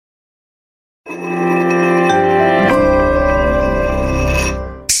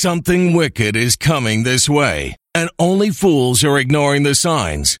Something wicked is coming this way, and only fools are ignoring the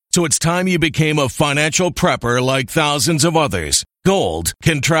signs. So it's time you became a financial prepper like thousands of others. Gold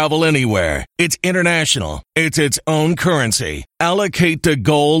can travel anywhere. It's international. It's its own currency. Allocate to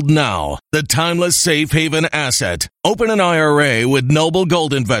gold now, the timeless safe haven asset. Open an IRA with Noble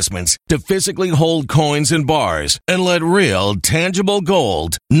Gold Investments to physically hold coins and bars and let real, tangible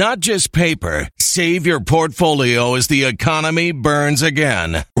gold, not just paper, save your portfolio as the economy burns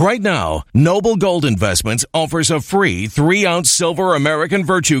again. Right now, Noble Gold Investments offers a free 3-ounce silver American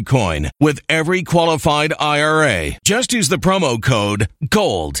Virtue coin with every qualified IRA. Just use the promo code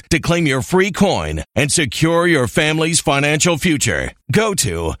GOLD to claim your free coin and secure your family's financial future. Go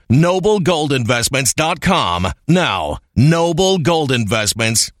to noblegoldinvestments.com now.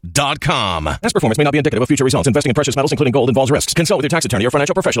 noblegoldinvestments.com. Past performance may not be indicative of future results. Investing in precious metals, including gold, involves risks. Consult with your tax attorney or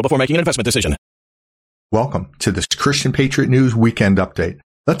financial professional before making an investment decision. Welcome to this Christian Patriot News Weekend Update.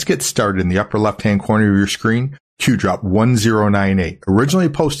 Let's get started. In the upper left-hand corner of your screen, Q drop 1098, originally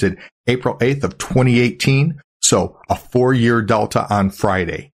posted April 8th of 2018, so a 4-year delta on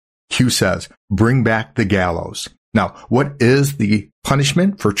Friday. Q says, bring back the gallows. Now, what is the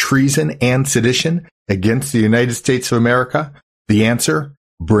punishment for treason and sedition against the United States of America? The answer,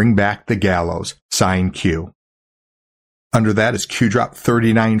 bring back the gallows. Sign Q. Under that is Q drop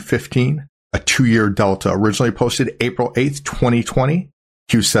 3915, a 2-year delta, originally posted April 8th, 2020.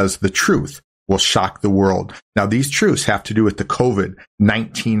 Q says the truth will shock the world. Now, these truths have to do with the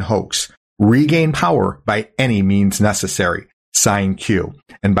COVID-19 hoax. Regain power by any means necessary. Sign Q.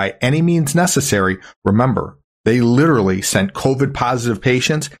 And by any means necessary, remember, they literally sent COVID-positive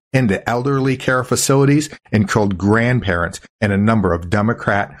patients into elderly care facilities and killed grandparents in a number of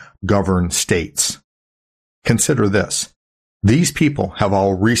Democrat-governed states. Consider this. These people have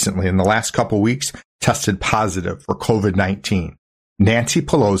all recently, in the last couple weeks, tested positive for COVID-19. Nancy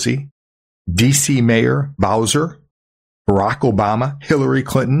Pelosi, D.C. Mayor Bowser, Barack Obama, Hillary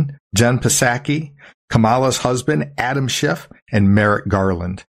Clinton, Jen Psaki, Kamala's husband, Adam Schiff, and Merrick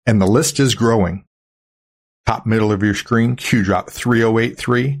Garland. And the list is growing. Top middle of your screen, Q drop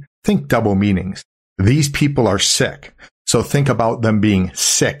 3083. Think double meanings. These people are sick. So think about them being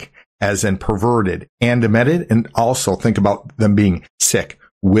sick, as in perverted and demented, and also think about them being sick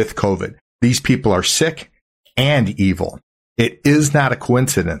with COVID. These people are sick and evil. It is not a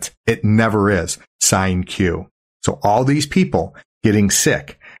coincidence. It never is. Sign Q. So all these people getting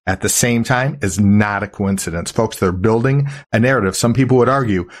sick at the same time is not a coincidence. Folks, they're building a narrative. Some people would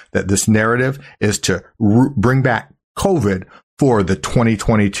argue that this narrative is to bring back COVID for the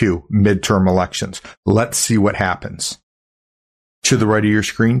 2022 midterm elections. Let's see what happens. To the right of your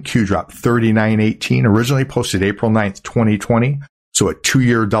screen, Q drop 3918, originally posted April 9th, 2020. So a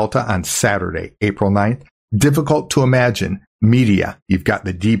 2-year delta on Saturday, April 9th. Difficult to imagine. Media, you've got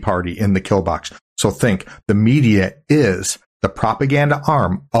the D party in the kill box. So think the media is the propaganda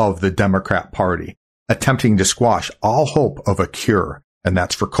arm of the Democrat Party, attempting to squash all hope of a cure, and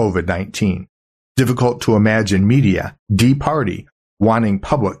that's for COVID-19. Difficult to imagine media, D party, wanting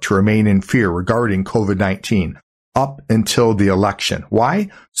public to remain in fear regarding COVID-19 up until the election. Why?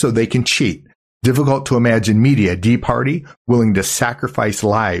 So they can cheat. Difficult to imagine media, D party, willing to sacrifice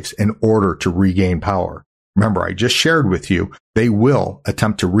lives in order to regain power. Remember, I just shared with you, they will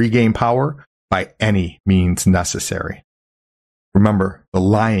attempt to regain power by any means necessary. Remember, the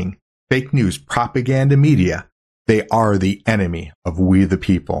lying, fake news, propaganda media, they are the enemy of we the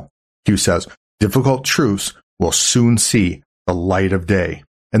people. Q says, difficult truths will soon see the light of day.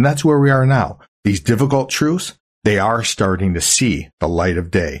 And that's where we are now. These difficult truths, they are starting to see the light of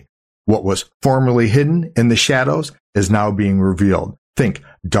day. What was formerly hidden in the shadows is now being revealed. Think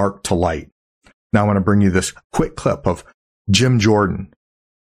dark to light. Now I want to bring you this quick clip of Jim Jordan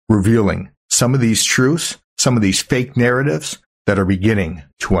revealing some of these truths, some of these fake narratives that are beginning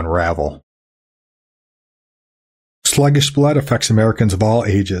to unravel. Sluggish blood affects Americans of all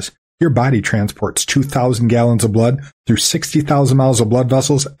ages. Your body transports 2,000 gallons of blood through 60,000 miles of blood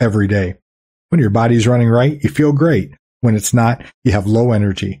vessels every day. When your body's running right, you feel great. When it's not, you have low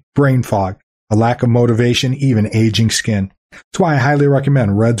energy, brain fog, a lack of motivation, even aging skin. That's why I highly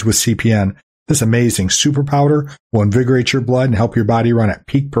recommend Reds with CPN. This amazing super powder will invigorate your blood and help your body run at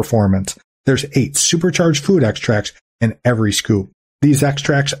peak performance. There's 8 supercharged food extracts in every scoop. These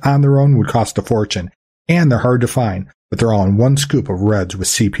extracts on their own would cost a fortune, and they're hard to find, but they're all in one scoop of Reds with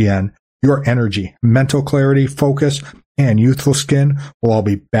CPN. Your energy, mental clarity, focus, and youthful skin will all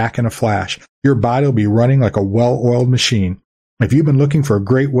be back in a flash. Your body will be running like a well-oiled machine. If you've been looking for a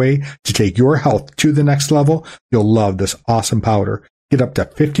great way to take your health to the next level, you'll love this awesome powder. Get up to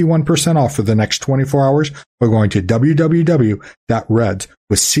 51% off for the next 24 hours by going to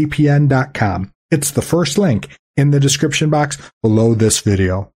www.redswithcpn.com. It's the first link in the description box below this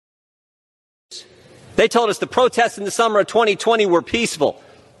video. They told us the protests in the summer of 2020 were peaceful.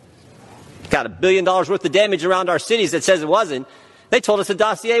 Got $1 billion worth of damage around our cities that says it wasn't. They told us the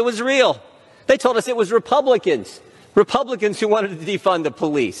dossier was real. They told us it was Republicans who wanted to defund the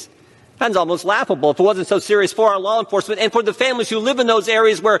police. That's almost laughable if it wasn't so serious for our law enforcement and for the families who live in those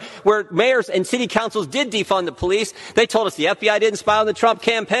areas where mayors and city councils did defund the police. They told us the FBI didn't spy on the Trump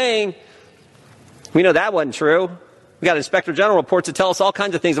campaign. We know that wasn't true. We got Inspector General reports that tell us all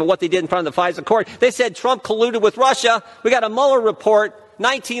kinds of things about what they did in front of the FISA court. They said Trump colluded with Russia. We got a Mueller report,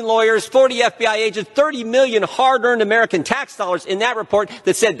 19 lawyers, 40 FBI agents, 30 million hard-earned American tax dollars in that report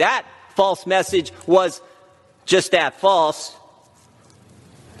that said that false message was just that, false.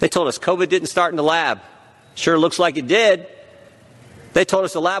 They told us COVID didn't start in the lab. Sure looks like it did. They told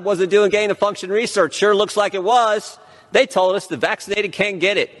us the lab wasn't doing gain-of-function research. Sure looks like it was. They told us the vaccinated can't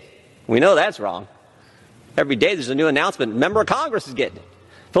get it. We know that's wrong. Every day there's a new announcement. A member of Congress is getting it.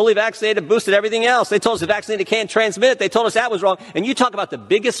 Fully vaccinated, boosted, everything else. They told us the vaccinated can't transmit it. They told us that was wrong. And you talk about the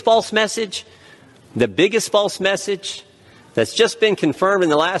biggest false message that's just been confirmed in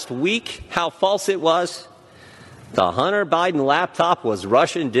the last week, how false it was. The Hunter Biden laptop was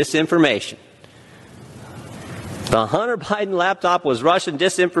Russian disinformation. The Hunter Biden laptop was Russian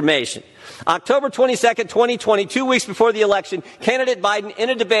disinformation. October 22nd, 2020, 2 weeks before the election, candidate Biden, in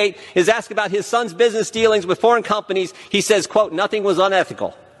a debate, is asked about his son's business dealings with foreign companies. He says, quote, nothing was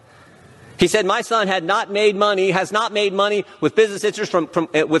unethical. He said, my son has not made money with business interests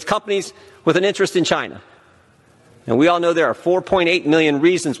with companies with an interest in China. And we all know there are 4.8 million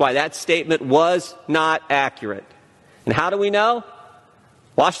reasons why that statement was not accurate. And how do we know?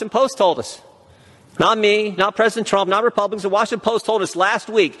 Washington Post told us. Not me, not President Trump, not Republicans. The Washington Post told us last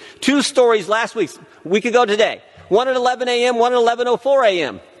week. 2 stories last week, a week ago today. One at 11 a.m., one at 11:04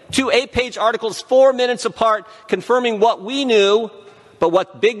 a.m. 2 8-page articles, 4 minutes apart, confirming what we knew, but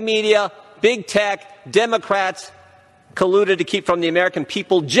what big media, big tech, Democrats colluded to keep from the American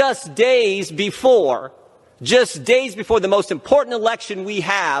people just days before the most important election we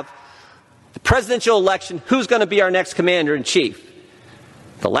have, the presidential election. Who's going to be our next commander-in-chief?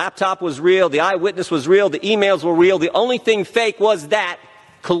 The laptop was real. The eyewitness was real. The emails were real. The only thing fake was that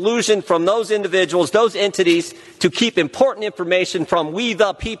collusion from those individuals, those entities, to keep important information from we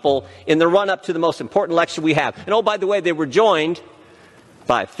the people in the run-up to the most important election we have. And oh, by the way, they were joined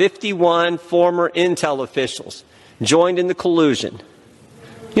by 51 former intel officials, joined in the collusion.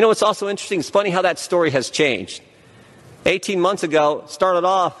 You know, it's also interesting. It's funny how that story has changed. 18 months ago, started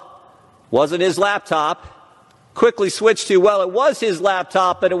off, wasn't his laptop. Quickly switched to, well, it was his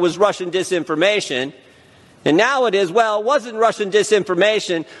laptop, but it was Russian disinformation. And now it is, well, it wasn't Russian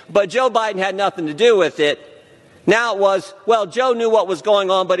disinformation, but Joe Biden had nothing to do with it. Now it was, well, Joe knew what was going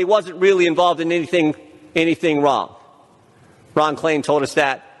on, but he wasn't really involved in anything wrong. Ron Klain told us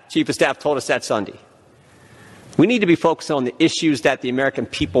that. Chief of Staff told us that Sunday. We need to be focused on the issues that the American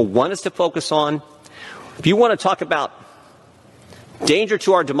people want us to focus on. If you want to talk about danger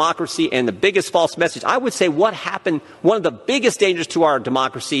to our democracy and the biggest false message, I would say what happened, one of the biggest dangers to our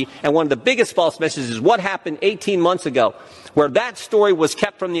democracy and one of the biggest false messages is what happened 18 months ago, where that story was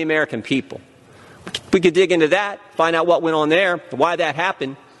kept from the American people. We could dig into that, find out what went on there, why that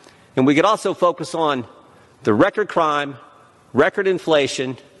happened, and we could also focus on the record crime, record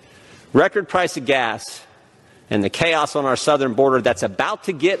inflation, record price of gas, and the chaos on our southern border that's about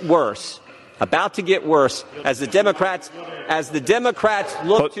to get worse as the Democrats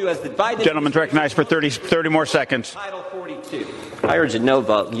look to, as the Biden... Gentleman's recognized for 30 more seconds. Title 42. I urge a no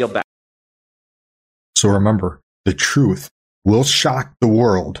vote. Yield back. So remember, the truth will shock the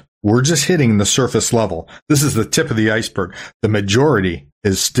world. We're just hitting the surface level. This is the tip of the iceberg. The majority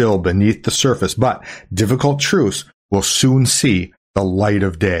is still beneath the surface, but difficult truths will soon see the light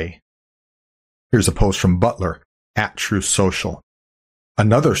of day. Here's a post from Butler at Truth Social.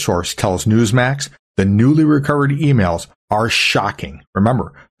 Another source tells Newsmax the newly recovered emails are shocking.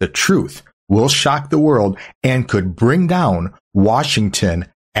 Remember, the truth will shock the world and could bring down Washington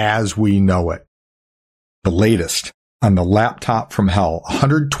as we know it. The latest on the laptop from hell,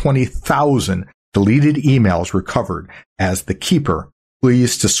 120,000 deleted emails recovered as the keeper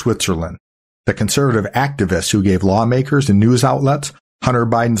flees to Switzerland. The conservative activist who gave lawmakers and news outlets Hunter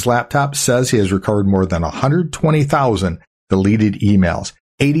Biden's laptop says he has recovered more than 120,000 deleted emails,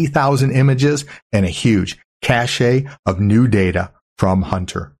 80,000 images, and a huge cache of new data from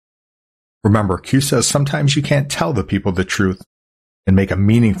Hunter. Remember, Q says sometimes you can't tell the people the truth and make a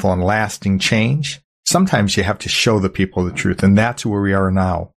meaningful and lasting change. sometimes you have to show the people the truth, and that's where we are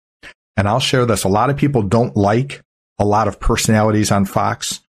now. And I'll share this. A lot of people don't like a lot of personalities on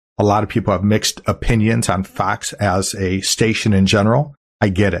Fox. A lot of people have mixed opinions on Fox as a station in general. I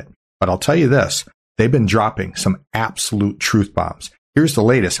get it. But I'll tell you this. They've been dropping some absolute truth bombs. Here's the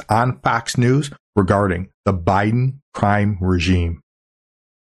latest on Fox News regarding the Biden crime regime.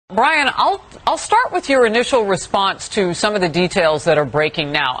 Brian, I'll start with your initial response to some of the details that are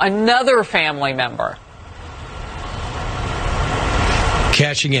breaking now. Another family member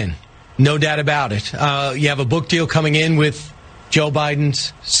cashing in. No doubt about it. You have a book deal coming in with Joe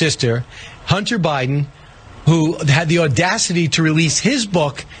Biden's sister, Hunter Biden, who had the audacity to release his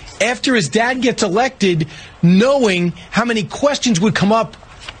book after his dad gets elected, knowing how many questions would come up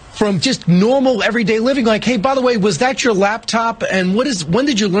from just normal everyday living. Like, hey, by the way, was that your laptop? And when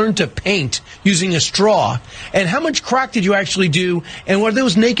did you learn to paint using a straw? And how much crack did you actually do? And were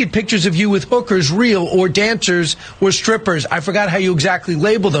those naked pictures of you with hookers real, or dancers or strippers? I forgot how you exactly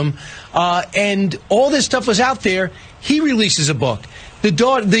labeled them. And all this stuff was out there. He releases a book.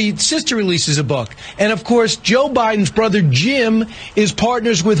 The sister releases a book. And, of course, Joe Biden's brother Jim is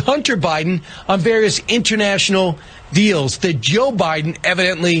partners with Hunter Biden on various international deals that Joe Biden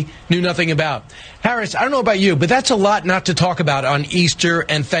evidently knew nothing about. Harris, I don't know about you, but that's a lot not to talk about on Easter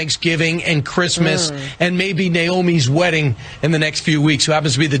and Thanksgiving and Christmas and maybe Naomi's wedding in the next few weeks, who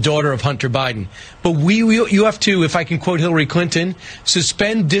happens to be the daughter of Hunter Biden. But you have to, if I can quote Hillary Clinton,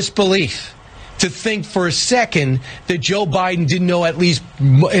 suspend disbelief to think for a second that Joe Biden didn't know, at least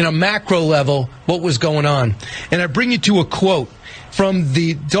in a macro level, what was going on. And I bring you to a quote from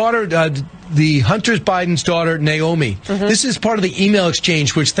the daughter, the Hunter Biden's daughter, Naomi. This is part of the email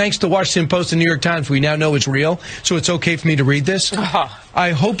exchange, which, thanks to Washington Post and New York Times, we now know is real. So it's okay for me to read this.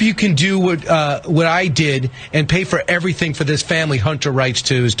 I hope you can do what I did and pay for everything for this family, Hunter writes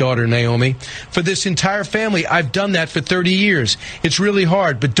to his daughter, Naomi. For this entire family, I've done that for 30 years. It's really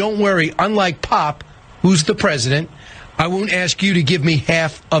hard, but don't worry. Unlike Pop, who's the president, I won't ask you to give me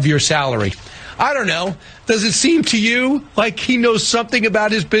half of your salary. I don't know. Does it seem to you like he knows something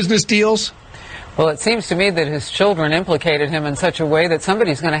about his business deals? Well, it seems to me that his children implicated him in such a way that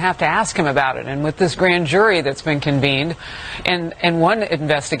somebody's going to have to ask him about it. And with this grand jury that's been convened in one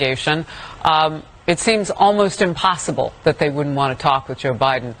investigation, it seems almost impossible that they wouldn't want to talk with Joe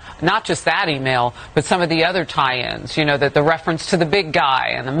Biden. Not just that email, but some of the other tie-ins, that the reference to the big guy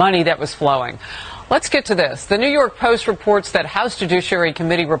and the money that was flowing. Let's get to this. The New York Post reports that House Judiciary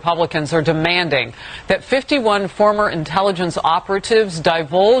Committee Republicans are demanding that 51 former intelligence operatives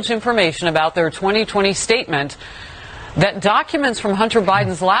divulge information about their 2020 statement that documents from Hunter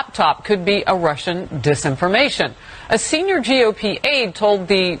Biden's laptop could be a Russian disinformation. A senior GOP aide told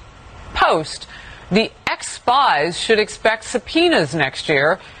the Post the ex-spies should expect subpoenas next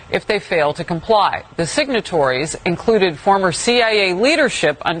year if they fail to comply. The signatories included former CIA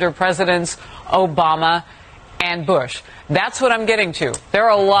leadership under Presidents Obama and Bush. That's what I'm getting to. There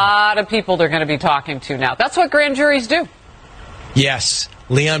are a lot of people they're going to be talking to now. That's what grand juries do. Yes.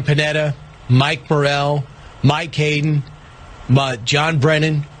 Leon Panetta, Mike Morrell, Mike Hayden, John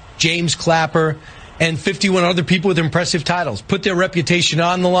Brennan, James Clapper, and 51 other people with impressive titles put their reputation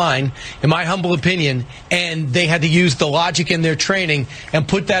on the line, in my humble opinion, and they had to use the logic in their training and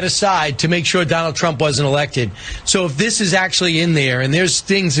put that aside to make sure Donald Trump wasn't elected. So if this is actually in there, and there's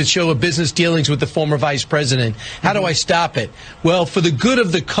things that show a business dealings with the former vice president, how do I stop it? Well, for the good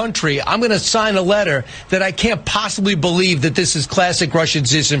of the country, I'm going to sign a letter that I can't possibly believe that this is classic Russian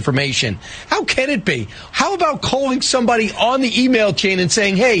disinformation. How can it be? How about calling somebody on the email chain and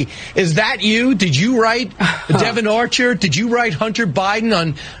saying, hey, is that you? Did you write Devin Archer? Did you write Hunter Biden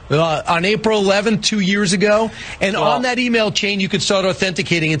on April 11th, 2 years ago? And on that email chain, you could start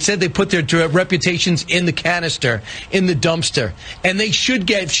authenticating. It said they put their reputations in the canister, in the dumpster, and they should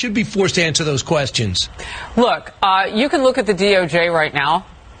be forced to answer those questions. Look, you can look at the DOJ right now,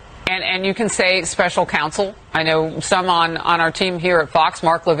 and you can say special counsel. I know some on our team here at Fox,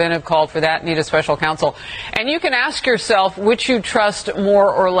 Mark Levin, have called for that, need a special counsel. And you can ask yourself which you trust more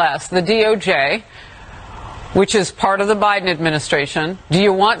or less. The DOJ, which is part of the Biden administration. Do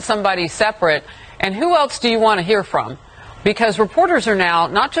you want somebody separate? And who else do you want to hear from? Because reporters are now,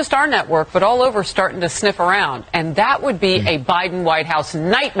 not just our network, but all over, starting to sniff around. And that would be a Biden White House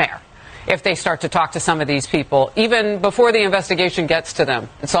nightmare if they start to talk to some of these people, even before the investigation gets to them.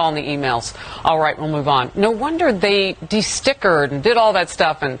 It's all in the emails. All right, we'll move on. No wonder they de-stickered and did all that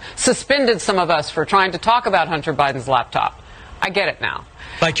stuff and suspended some of us for trying to talk about Hunter Biden's laptop. I get it now.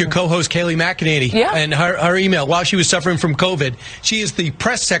 Like your co-host, Kayleigh McEnany, and her email while she was suffering from COVID. She is the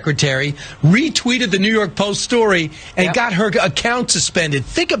press secretary, retweeted the New York Post story, and got her account suspended.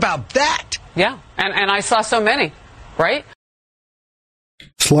 Think about that. Yeah, and I saw so many, right?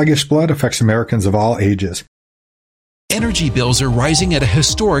 Sluggish blood affects Americans of all ages. Energy bills are rising at a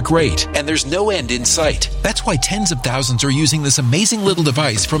historic rate, and there's no end in sight. That's why tens of thousands are using this amazing little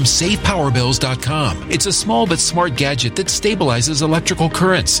device from SavePowerBills.com. It's a small but smart gadget that stabilizes electrical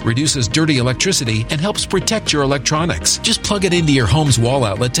currents, reduces dirty electricity, and helps protect your electronics. Just plug it into your home's wall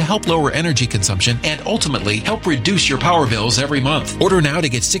outlet to help lower energy consumption and ultimately help reduce your power bills every month. Order now to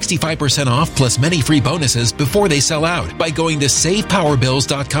get 65% off plus many free bonuses before they sell out by going to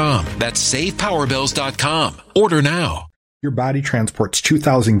SavePowerBills.com. That's SavePowerBills.com. Order now. Your body transports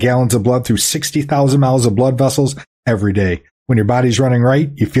 2,000 gallons of blood through 60,000 miles of blood vessels every day. When your body's running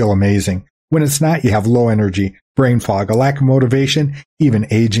right, you feel amazing. When it's not, you have low energy, brain fog, a lack of motivation, even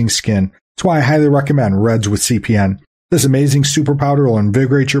aging skin. That's why I highly recommend Reds with CPN. This amazing super powder will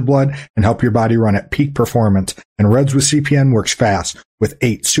invigorate your blood and help your body run at peak performance. And Reds with CPN works fast, with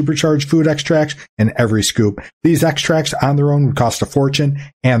 8 supercharged food extracts in every scoop. These extracts on their own would cost a fortune,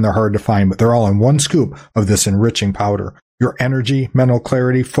 and they're hard to find, but they're all in one scoop of this enriching powder. Your energy, mental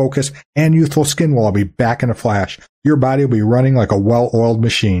clarity, focus, and youthful skin will all be back in a flash. Your body will be running like a well-oiled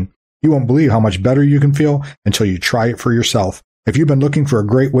machine. You won't believe how much better you can feel until you try it for yourself. If you've been looking for a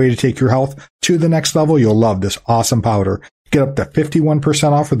great way to take your health to the next level, you'll love this awesome powder. Get up to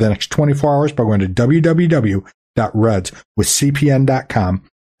 51% off for the next 24 hours by going to www.redswithcpn.com.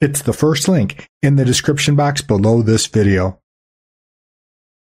 It's the first link in the description box below this video.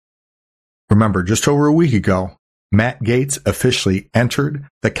 Remember, just over a week ago, Matt Gaetz officially entered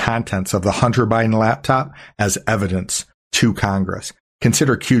the contents of the Hunter Biden laptop as evidence to Congress.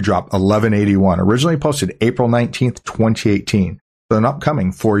 Consider Q-Drop 1181, originally posted April 19th, 2018, so an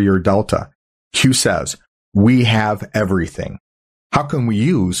upcoming 4-year delta. Q says, "We have everything. How can we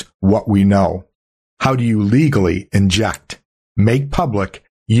use what we know? How do you legally inject, make public,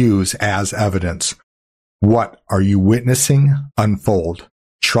 use as evidence? What are you witnessing unfold?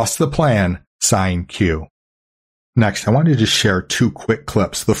 Trust the plan, sign Q." Next, I wanted to share 2 quick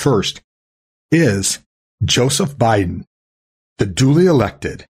clips. The first is Joseph Biden, the duly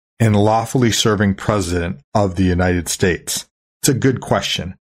elected and lawfully serving president of the United States. It's a good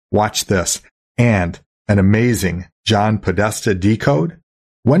question. Watch this. And an amazing John Podesta decode.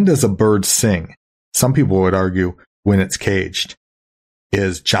 When does a bird sing? Some people would argue when it's caged.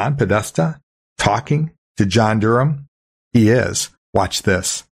 Is John Podesta talking to John Durham? He is. Watch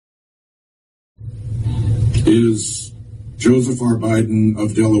this. Is Joseph R. Biden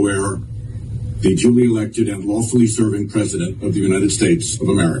of Delaware the duly elected and lawfully serving president of the United States of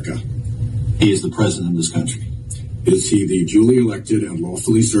America? He is the president of this country. Is he the duly elected and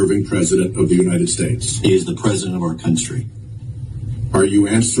lawfully serving president of the United States? He is the president of our country. Are you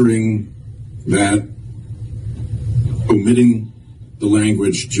answering that, omitting the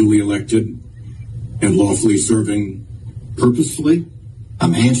language duly elected and lawfully serving purposefully?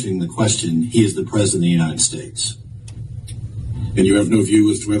 I'm answering the question. He is the president of the United States. And you have no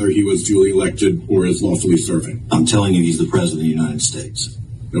view as to whether he was duly elected or is lawfully serving? I'm telling you he's the president of the United States.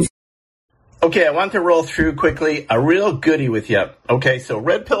 No. Okay, I want to roll through quickly a real goodie with you. Okay, so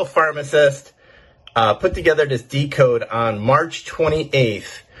Red Pill Pharmacist put together this decode on March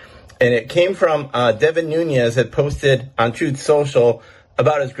 28th. And it came from Devin Nunes had posted on Truth Social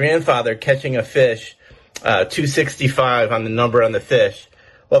about his grandfather catching a fish, 265 on the number on the fish.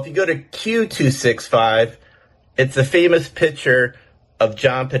 Well, if you go to Q265, it's a famous picture of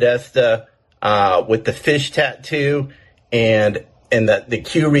John Podesta with the fish tattoo, and the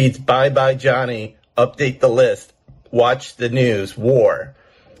Q reads, "Bye bye Johnny, update the list, watch the news, war."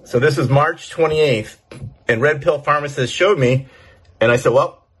 So this is March 28th, and Red Pill Pharmacist showed me, and I said,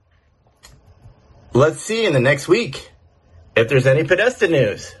 well, let's see in the next week if there's any Podesta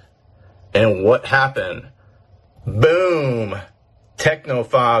news. And what happened? Boom!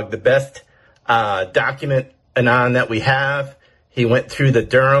 Technofog, the best document anon that we have. He went through the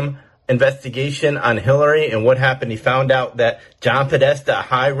Durham investigation on Hillary, and what happened? He found out that John Podesta, a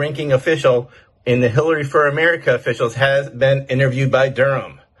high-ranking official in the Hillary for America officials, has been interviewed by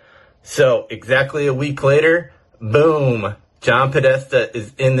Durham. So exactly a week later, boom, John Podesta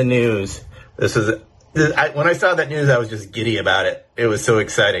is in the news. When I saw that news, I was just giddy about it. It was so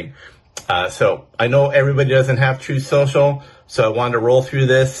exciting. So I know everybody doesn't have Truth Social, so I wanted to roll through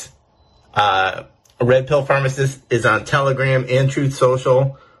this. Red Pill Pharmacist is on Telegram and Truth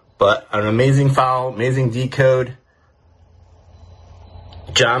Social, but an amazing file, amazing decode.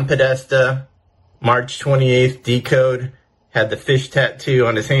 John Podesta, March 28th decode, had the fish tattoo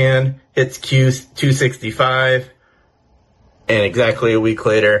on his hand, hits Q265, and exactly a week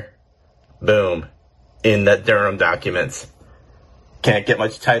later, boom, in the Durham documents. Can't get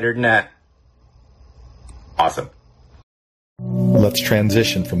much tighter than that. Awesome. Let's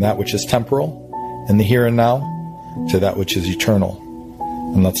transition from that which is temporal in the here and now to that which is eternal.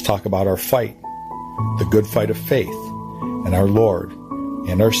 And let's talk about our fight, the good fight of faith, and our Lord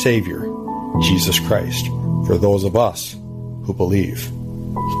and our Savior, Jesus Christ, for those of us who believe.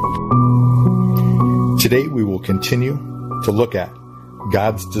 Today we will continue to look at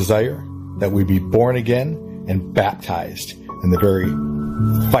God's desire that we be born again and baptized in the very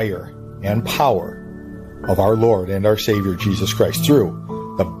fire and power of our Lord and our Savior Jesus Christ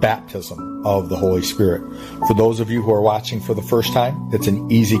through the baptism of the Holy Spirit. For those of you who are watching for the first time, it's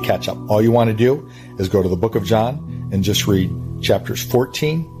an easy catch-up. All you want to do is go to the book of John and just read chapters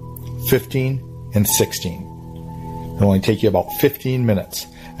 14, 15, and 16. It'll only take you about 15 minutes.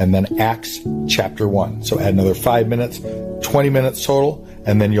 And then Acts chapter 1. So add another 5 minutes, 20 minutes total,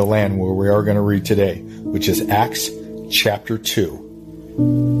 and then you'll land where we are going to read today, which is Acts chapter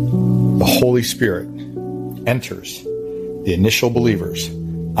 2. The Holy Spirit enters the initial believers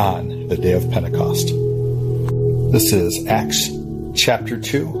on the day of Pentecost. This is Acts chapter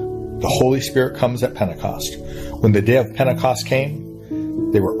 2. The Holy Spirit comes at Pentecost. When the day of Pentecost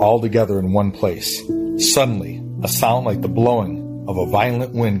came, they were all together in one place. Suddenly, a sound like the blowing of a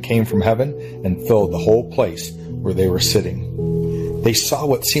violent wind came from heaven and filled the whole place where they were sitting. They saw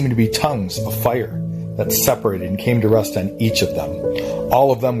what seemed to be tongues of fire that separated and came to rest on each of them.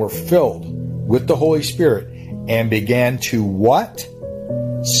 All of them were filled with the Holy Spirit and began to what?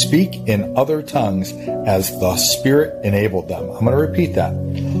 Speak in other tongues as the Spirit enabled them. I'm going to repeat that.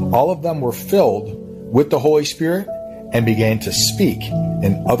 All of them were filled with the Holy Spirit and began to speak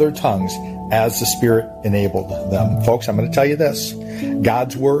in other tongues as the Spirit enabled them. Folks, I'm going to tell you this.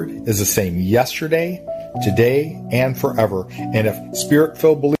 God's Word is the same yesterday, today, and forever. And if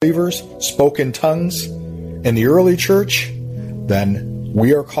Spirit-filled believers spoke in tongues in the early church, then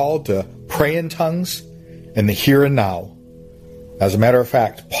we are called to pray in tongues in the here and now. As a matter of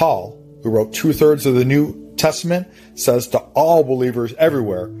fact, Paul, who wrote 2/3 of the New Testament, says to all believers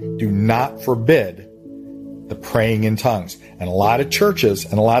everywhere, do not forbid the praying in tongues. And a lot of churches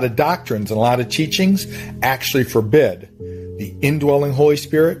and a lot of doctrines and a lot of teachings actually forbid the indwelling Holy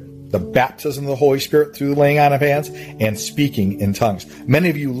Spirit, the baptism of the Holy Spirit through the laying on of hands, and speaking in tongues. Many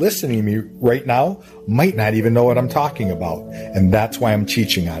of you listening to me right now might not even know what I'm talking about, and that's why I'm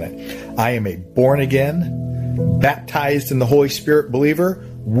teaching on it. I am a born-again, baptized in the Holy Spirit believer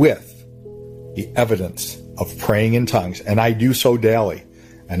with the evidence of praying in tongues, and I do so daily.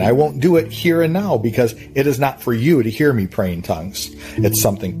 And I won't do it here and now because it is not for you to hear me pray in tongues. It's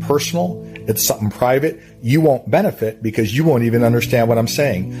something personal. It's something private. You won't benefit because you won't even understand what I'm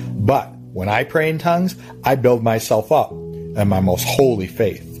saying. But when I pray in tongues, I build myself up in my most holy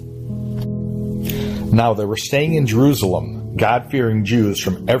faith. Now, they were staying in Jerusalem, God-fearing Jews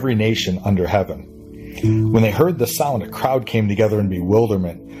from every nation under heaven. When they heard the sound, a crowd came together in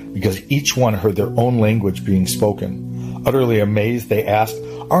bewilderment because each one heard their own language being spoken. Utterly amazed, they asked,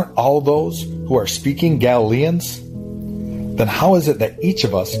 "Aren't all those who are speaking Galileans? Then how is it that each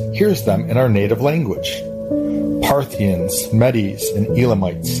of us hears them in our native language?" Parthians, Medes, and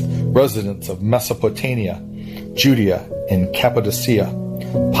Elamites, residents of Mesopotamia, Judea and Cappadocia,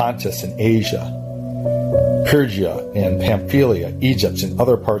 Pontus and Asia, Phrygia and Pamphylia, Egypt and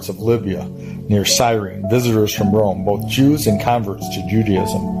other parts of Libya, near Cyrene, visitors from Rome, both Jews and converts to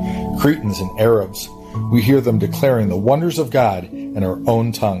Judaism, Cretans and Arabs. We hear them declaring the wonders of God in our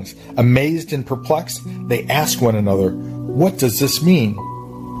own tongues. Amazed and perplexed, they ask one another, "What does this mean?"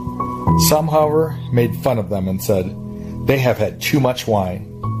 Some, however, made fun of them and said, "They have had too much wine."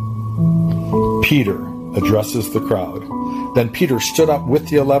 Peter addresses the crowd. Then Peter stood up with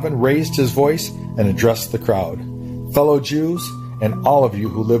the 11, raised his voice, and addressed the crowd. "Fellow Jews, and all of you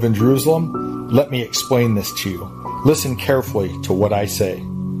who live in Jerusalem, let me explain this to you. Listen carefully to what I say.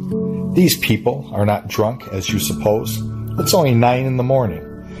 These people are not drunk, as you suppose. It's only 9 in the morning.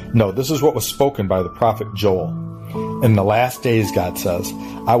 No, this is what was spoken by the prophet Joel. In the last days, God says,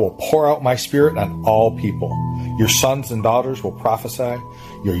 I will pour out my Spirit on all people. Your sons and daughters will prophesy.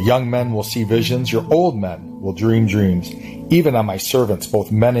 Your young men will see visions. Your old men will dream dreams. Even on my servants,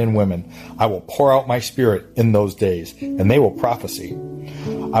 both men and women, I will pour out my Spirit in those days, and they will prophesy.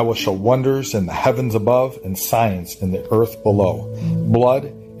 I will show wonders in the heavens above and signs in the earth below,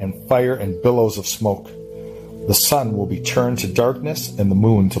 blood and fire and billows of smoke. The sun will be turned to darkness and the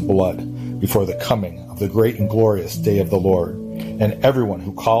moon to blood before the coming of the great and glorious day of the Lord. And everyone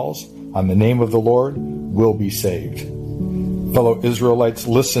who calls on the name of the Lord will be saved. Fellow Israelites,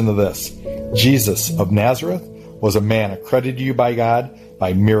 listen to this. Jesus of Nazareth was a man accredited to you by God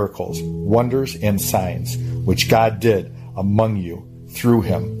by miracles, wonders, and signs, which God did among you through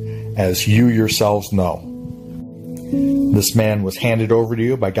him, as you yourselves know. This man was handed over to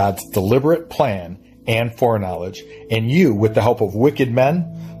you by God's deliberate plan and foreknowledge, and you, with the help of wicked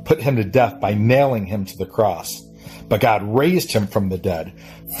men, put him to death by nailing him to the cross. But God raised him from the dead,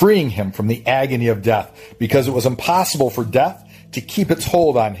 freeing him from the agony of death, because it was impossible for death to keep its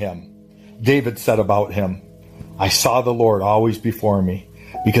hold on him. David said about him, I saw the Lord always before me.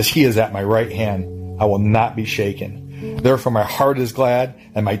 Because he is at my right hand, I will not be shaken. Therefore my heart is glad,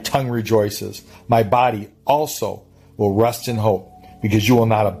 and my tongue rejoices. My body also will rest in hope, because you will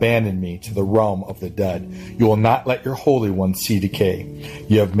not abandon me to the realm of the dead. You will not let your Holy One see decay.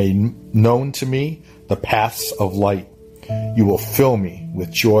 You have made known to me the paths of light. You will fill me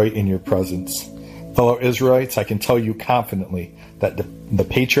with joy in your presence. Fellow Israelites, I can tell you confidently that the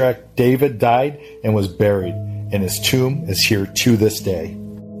patriarch David died and was buried, and his tomb is here to this day.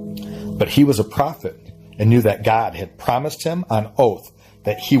 But he was a prophet and knew that God had promised him on oath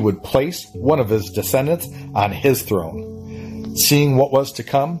that he would place one of his descendants on his throne. Seeing what was to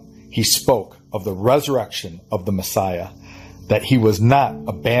come, he spoke of the resurrection of the Messiah, that he was not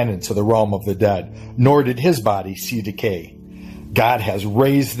abandoned to the realm of the dead, nor did his body see decay. God has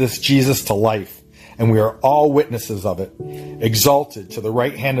raised this Jesus to life, and we are all witnesses of it. Exalted to the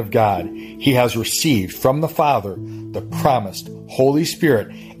right hand of God, he has received from the Father the promised Holy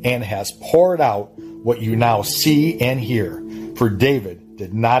Spirit and has poured out what you now see and hear. For David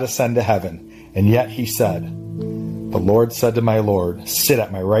did not ascend to heaven, and yet he said, The Lord said to my Lord, Sit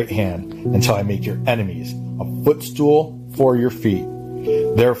at my right hand until I make your enemies a footstool for your feet.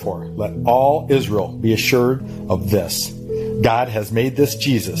 Therefore, let all Israel be assured of this. God has made this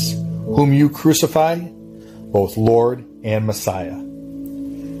Jesus, whom you crucify, both Lord and Messiah.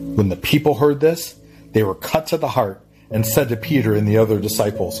 When the people heard this, they were cut to the heart and said to Peter and the other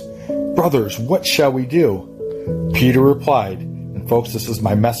disciples, Brothers, what shall we do? Peter replied, and folks, this is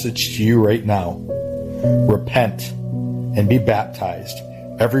my message to you right now. Repent and be baptized,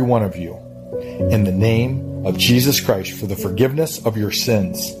 every one of you, in the name of Jesus Christ for the forgiveness of your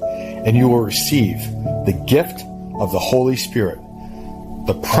sins, and you will receive the gift of the Holy Spirit.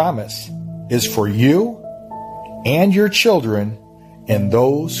 The promise is for you and your children and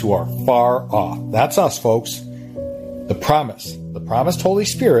those who are far off. That's us, folks. The promised Holy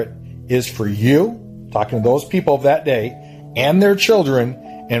Spirit is for you, talking to those people of that day, and their children,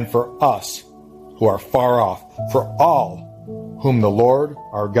 and for us who are far off, for all whom the Lord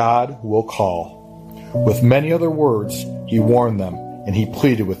our God will call. With many other words, he warned them, and he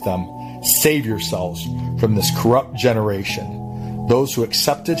pleaded with them, Save yourselves from this corrupt generation. Those who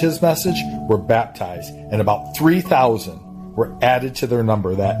accepted his message were baptized, and about 3,000 were added to their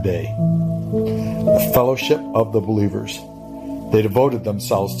number that day. The fellowship of the believers. They devoted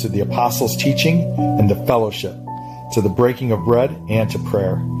themselves to the apostles' teaching and to fellowship, to the breaking of bread and to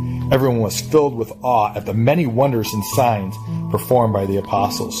prayer. Everyone was filled with awe at the many wonders and signs performed by the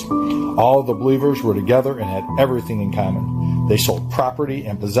apostles. All the believers were together and had everything in common. They sold property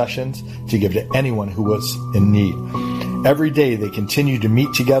and possessions to give to anyone who was in need. Every day they continued to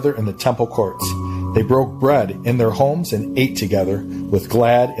meet together in the temple courts. They broke bread in their homes and ate together with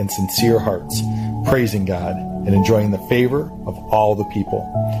glad and sincere hearts, praising God and enjoying the favor of all the people.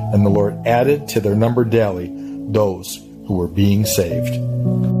 And the Lord added to their number daily those who were being saved.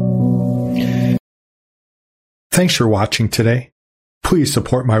 Thanks for watching today. Please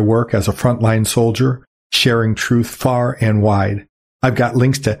support my work as a frontline soldier, sharing truth far and wide. I've got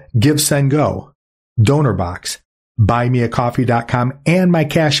links to Give, Send, Go, DonorBox, BuyMeACoffee.com, and my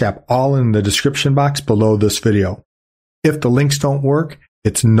Cash App all in the description box below this video. If the links don't work,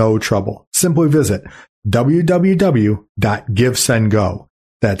 it's no trouble. Simply visit www.GiveSendGo.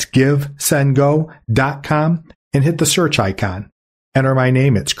 That's GiveSendGo.com and hit the search icon. Enter my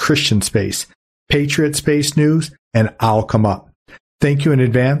name, it's Christian Space, Patriot Space News, and I'll come up. Thank you in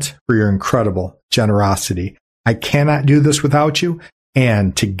advance for your incredible generosity. I cannot do this without you,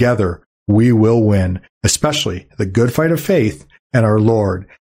 and together we will win, especially the good fight of faith and our Lord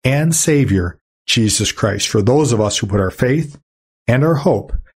and Savior, Jesus Christ, for those of us who put our faith and our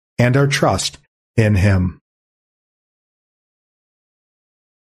hope and our trust in Him.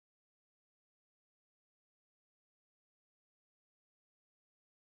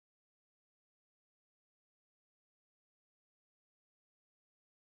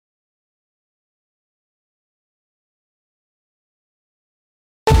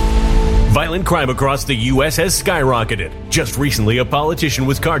 Violent crime across the U.S. has skyrocketed. Just recently, a politician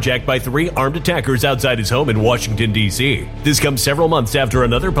was carjacked by 3 armed attackers outside his home in Washington, D.C. This comes several months after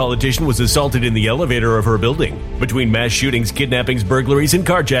another politician was assaulted in the elevator of her building. Between mass shootings, kidnappings, burglaries, and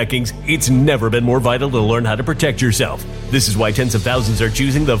carjackings, it's never been more vital to learn how to protect yourself. This is why tens of thousands are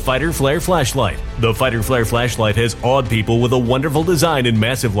choosing the Fighter Flare flashlight. The Fighter Flare flashlight has awed people with a wonderful design and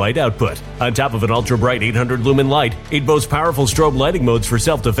massive light output. On top of an ultra-bright 800-lumen light, it boasts powerful strobe lighting modes for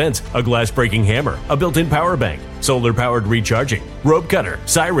self-defense, a glass-breaking hammer, a built-in power bank, solar-powered recharging, rope cutter,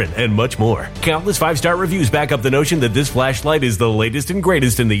 siren, and much more. Countless 5-star reviews back up the notion that this flashlight is the latest and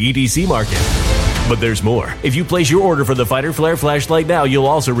greatest in the EDC market. But there's more. If you place your order for the Fighter Flare flashlight now, you'll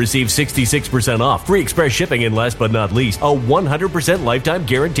also receive 66% off, free express shipping, and last but not least, a 100% lifetime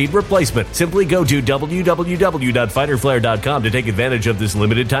guaranteed replacement. Simply go to www.fighterflare.com to take advantage of this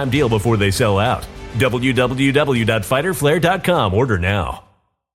limited time deal before they sell out. www.fighterflare.com. Order now.